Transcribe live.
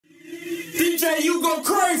DJ, you go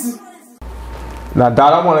crazy. Now,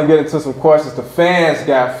 Dot, I want to get into some questions the fans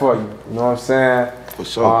got for you. You know what I'm saying? For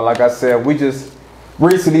sure. Like I said, we just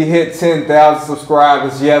recently hit 10,000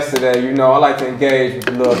 subscribers yesterday. You know, I like to engage with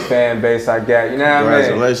the little fan base I got. You know what I mean?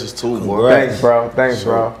 Congratulations too, boy. Thanks, bro. Thanks,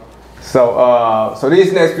 bro. So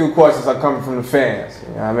these next few questions are coming from the fans. You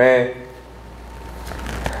know what I mean?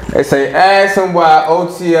 They say, ask him why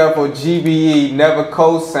OTF or GBE never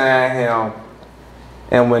co-signed him.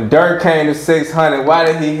 And when Durk came to 600, why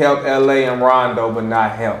did he help LA and Rondo but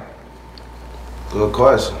not him? Good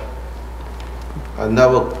question. I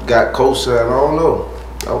never got co-signed. I don't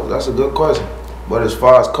know. That's a good question. But as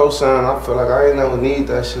far as co-sign, I feel like I ain't never need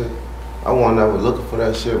that shit. I wasn't never looking for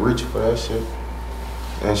that shit, reaching for that shit.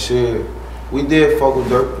 And shit, we did fuck with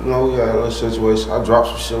Durk. You know, we had a little situation. I dropped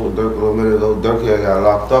some shit with Durk a little minute ago. Durk had got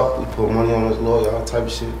locked up. We put money on his lawyer, all type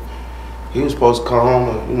of shit. He was supposed to come home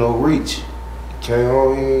and, you know, reach. He came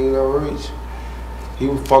home, he ain't never reach. He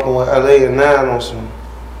was fucking with LA and 9 on some.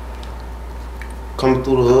 Coming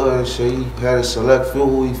through the hood and shit, he had a select few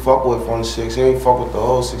who he fuck with on the 6. He ain't fuck with the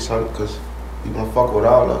whole 600 because he gonna fuck with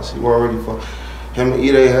all us. He wasn't really fuck. Him and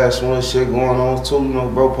E-Day had some other shit going on too, you know,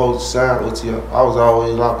 bro supposed to sign OTF. I was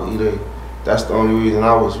always locked with E-Day. That's the only reason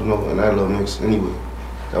I was, you know, in that little mix anyway.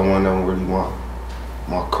 That wasn't really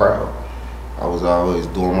my crowd. I was always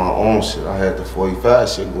doing my own shit. I had the 45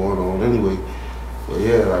 shit going on anyway. But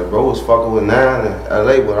yeah, like bro was fucking with 9 in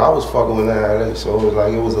LA, but I was fucking with 9 in LA. So it was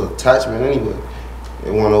like, it was an attachment anyway.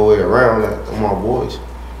 It wasn't no way around that, they're my boys.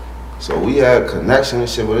 So we had connection and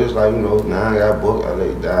shit, but it's like, you know, 9 got booked,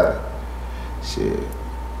 LA died. Shit,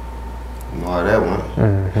 you know how that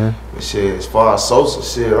went. But shit, as far as Sosa,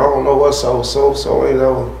 shit, I don't know what Sosa ain't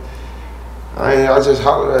never. I just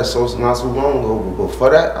hollered at Sosa not too long ago, but for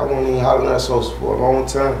that, I wasn't even hollering at Sosa for a long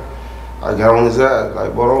time. I got on his ass,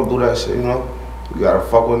 like, bro, don't do that shit, you know? You gotta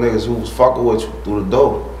fuck with niggas who was fucking with you through the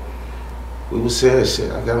door. We was saying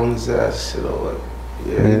shit, I got on his ass, shit, like,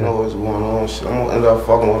 yeah, you know what's going on, shit. I'm gonna end up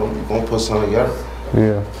fucking with him, we gonna put something together.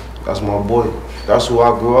 Yeah. That's my boy. That's who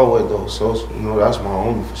I grew up with though, so you know that's my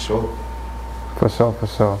homie for sure. For sure, for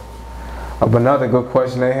sure. But another good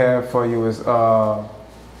question they have for you is your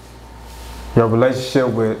relationship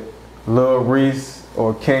with Lil Reese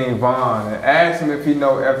or King Von, and ask him if he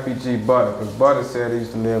know FBG Butter, because Butter said he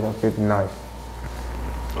used to live on 59th.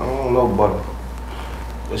 I don't know Butter,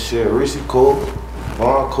 but shit, Reese cool,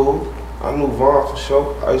 Von cool. I knew Von for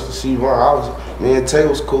sure. I used to see Von. Me and Tay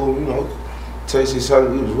was cool, you know. Tasty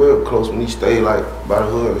son, we was real close when he stayed like by the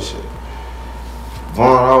hood and shit. Von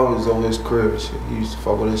always over his crib and shit. He used to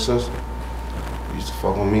fuck with his sister. He used to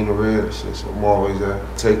fuck with me and the Red and shit. So I'm always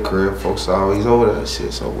at Take crib. Folks always over that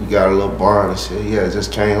shit. So we got a little bond and shit. He had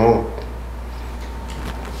just came home.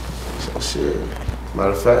 So shit.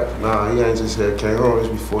 Matter of fact, nah, he ain't just had came home. It's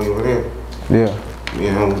before he went in. Yeah. Me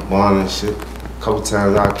and him was bonding and shit. A couple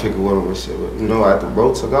times I kick it with him and shit. But you know, after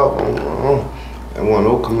bro took out on my own. And wasn't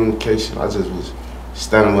no communication. I just was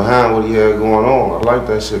standing behind what he had going on. I like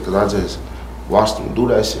that shit because I just watched him do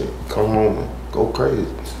that shit. Come home and go crazy.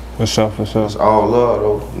 For sure, for sure. It's all love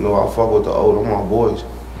though. You know, I fuck with the old, them my boys.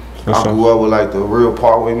 For I sure. grew up with like the real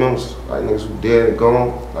Parkway members, like niggas who dead and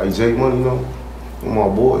gone, like J Money, you know. Them my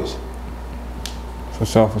boys. For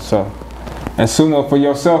sure, for sure. And Sumo, for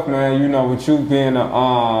yourself, man, you know, with you being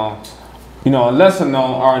a you know, a lesser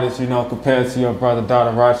known artist, you know, compared to your brother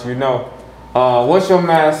Dada Rachi, you know. What's your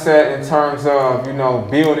mindset in terms of, you know,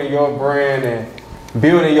 building your brand and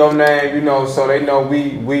building your name, you know, so they know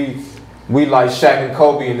we like Shaq and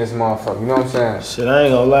Kobe in this motherfucker, you know what I'm saying? Shit, I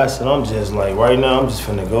ain't gonna lie, shit, I'm just like, right now, I'm just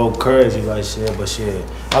finna go crazy, like shit, but shit,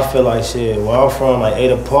 I feel like shit, where I'm from, like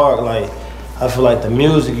Ada Park, like, I feel like the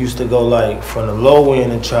music used to go like from the low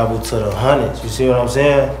end and travel to the hundreds, you see what I'm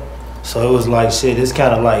saying? So it was like shit, it's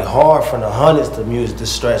kind of like hard from the hundreds to music to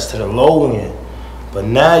stretch to the low end. But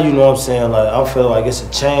now, you know what I'm saying, like, I feel like it's a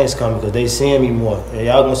change coming because they seeing me more. And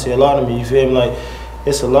y'all gonna see a lot of me, you feel me? Like,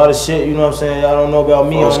 it's a lot of shit, you know what I'm saying? Y'all don't know about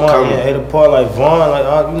me on my end. Ada Park, like Vaughn,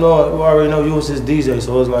 like, you know, you already know you was his DJ,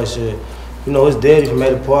 so it's like shit. You know, his daddy from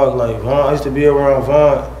Ada Park, like, Vaughn, I used to be around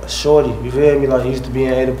Vaughn, shorty, you feel me? Like, he used to be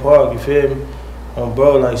in Ada Park, you feel me?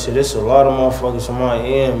 Bro, like, shit, it's a lot of motherfuckers from my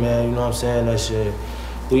end, man, you know what I'm saying? That shit.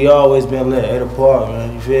 We always been lit Ada Park,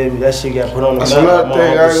 man, you feel me? That shit got put on the map. That's another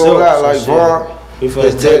thing, I ain't gonna lie, like, Vaughn.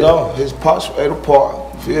 His pops from Ada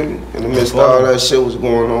Park, you feel me? In the midst of all that shit was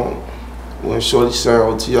going on. When Shorty signed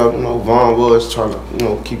OTF, you know, Vaughn was trying to, you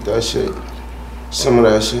know, keep that shit, some of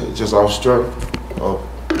that shit, just off strength.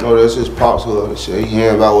 You know, that's his pops hood and shit. He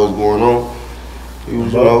hearing about what's going on. He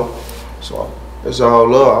was, you know, so it's all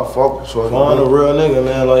love. I fuck with Shorty. Vaughn a real nigga,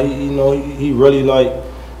 man. Like, you know, he really like,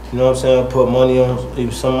 you know what I'm saying, put money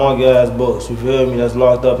on some more guys' books, you feel me, that's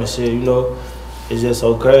locked up and shit, you know. It's just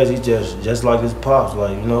so crazy, just like his pops,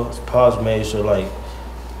 like, you know, his pops made sure, like,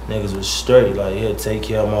 niggas was straight, like, he'll take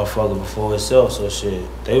care of motherfucker before himself, so shit,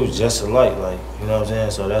 they was just alike, like, you know what I'm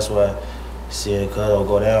saying, so that's why seeing Cuzzo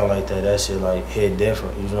go down like that shit, like, hit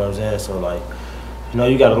different, you know what I'm saying, so, like, you know,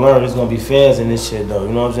 you gotta learn, there's gonna be fans in this shit, though,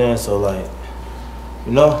 you know what I'm saying, so, like,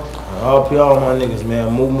 you know, RP all my niggas,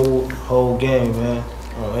 man, move, whole game, man,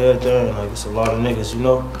 on everything, like, it's a lot of niggas, you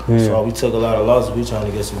know, so we took a lot of losses, we trying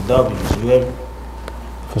to get some W's, you hear me?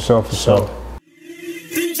 For sure, for sure.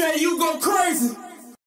 DJ, you go crazy.